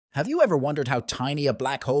Have you ever wondered how tiny a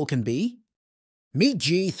black hole can be? Meet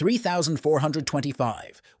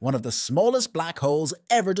G3425, one of the smallest black holes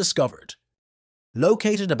ever discovered.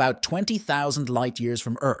 Located about 20,000 light-years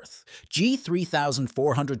from Earth,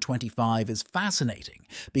 G3425 is fascinating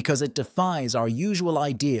because it defies our usual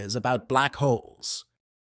ideas about black holes.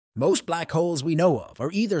 Most black holes we know of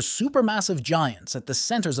are either supermassive giants at the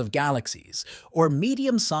centers of galaxies or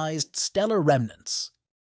medium-sized stellar remnants.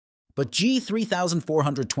 But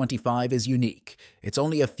G3425 is unique. It's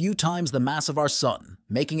only a few times the mass of our Sun,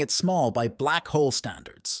 making it small by black hole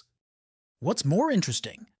standards. What's more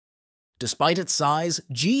interesting? Despite its size,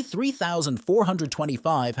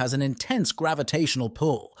 G3425 has an intense gravitational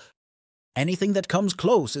pull. Anything that comes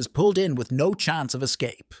close is pulled in with no chance of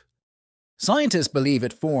escape. Scientists believe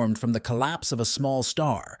it formed from the collapse of a small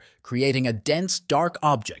star, creating a dense, dark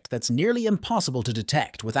object that's nearly impossible to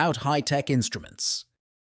detect without high-tech instruments.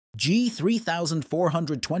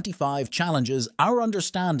 G3425 challenges our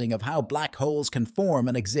understanding of how black holes can form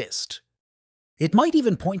and exist. It might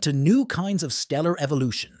even point to new kinds of stellar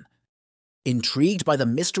evolution. Intrigued by the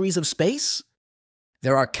mysteries of space?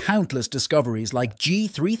 There are countless discoveries like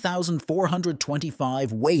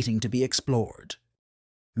G3425 waiting to be explored.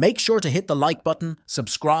 Make sure to hit the like button,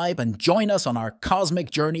 subscribe, and join us on our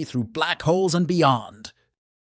cosmic journey through black holes and beyond.